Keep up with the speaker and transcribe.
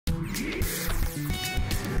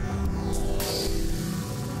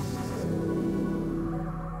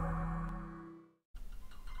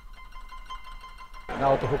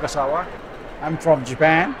Naoto Fukasawa. I'm from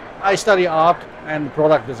Japan. I study art and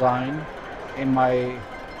product design in my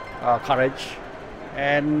college,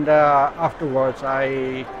 and afterwards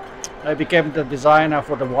I became the designer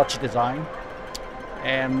for the watch design,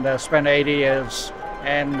 and spent 80 years,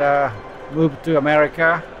 and moved to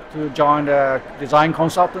America to join the design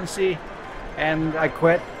consultancy, and I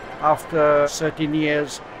quit after 13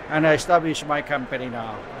 years, and I established my company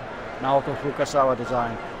now, Naoto Fukasawa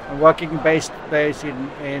Design. I'm working based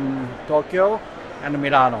in Tokyo and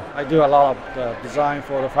Milano. I do a lot of design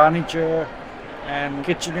for the furniture and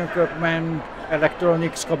kitchen equipment,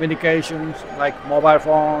 electronics, communications like mobile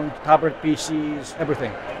phones, tablet PCs,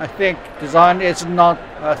 everything. I think design is not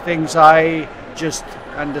things I just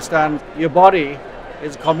understand. Your body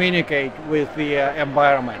is communicate with the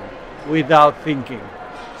environment without thinking.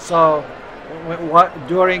 So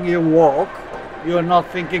during your walk, you're not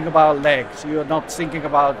thinking about legs, you're not thinking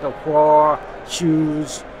about the floor,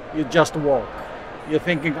 shoes, you just walk. You're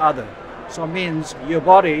thinking other. So it means your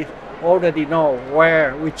body already know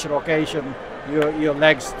which location your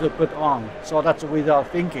legs to put on. So that's without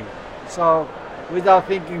thinking. So without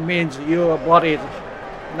thinking means your body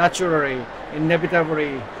naturally,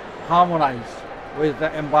 inevitably harmonized with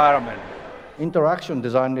the environment. Interaction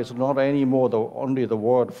design is not anymore only the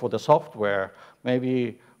word for the software.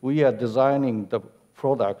 Maybe we are designing the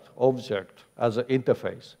product object as an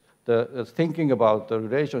interface. Thinking about the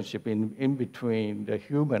relationship in between the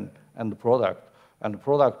human and the product and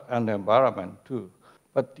the environment too.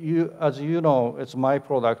 But as you know, it's my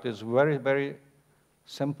product is very, very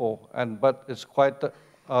simple, but it's quite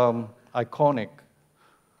iconic.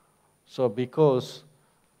 So because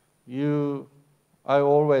I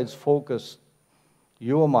always focus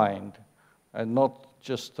your mind and not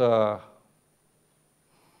just the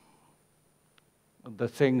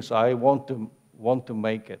things I want to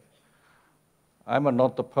make it. I'm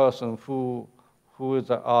not the person who is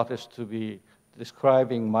the artist to be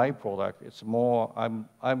describing my product. It's more I'm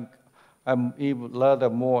even rather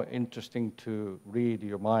more interesting to read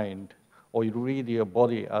your mind, or you read your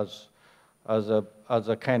body as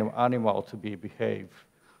a kind of animal to behave.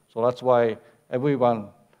 So that's why everyone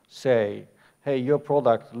say, hey, your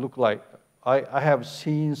product look like, I have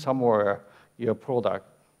seen somewhere your product,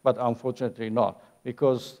 but unfortunately not,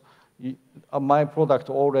 because my product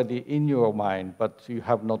already in your mind, but you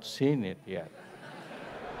have not seen it yet.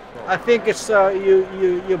 I think it's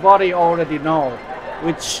your body already know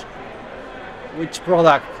which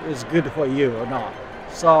product is good for you or not.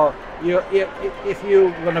 So if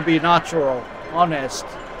you're going to be natural, honest,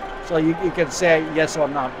 so you can say yes or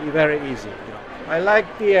not. Very easy. I like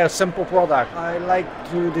the simple product. I like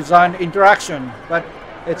to design interaction, but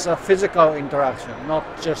it's a physical interaction, not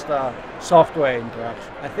just a software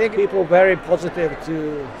interaction. I think people are very positive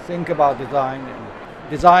to think about design.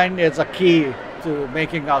 Design is a key to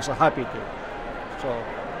making us happy too. So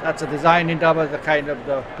that's a design Indaba, the kind of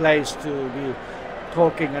the place to be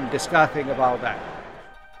talking and discussing about that.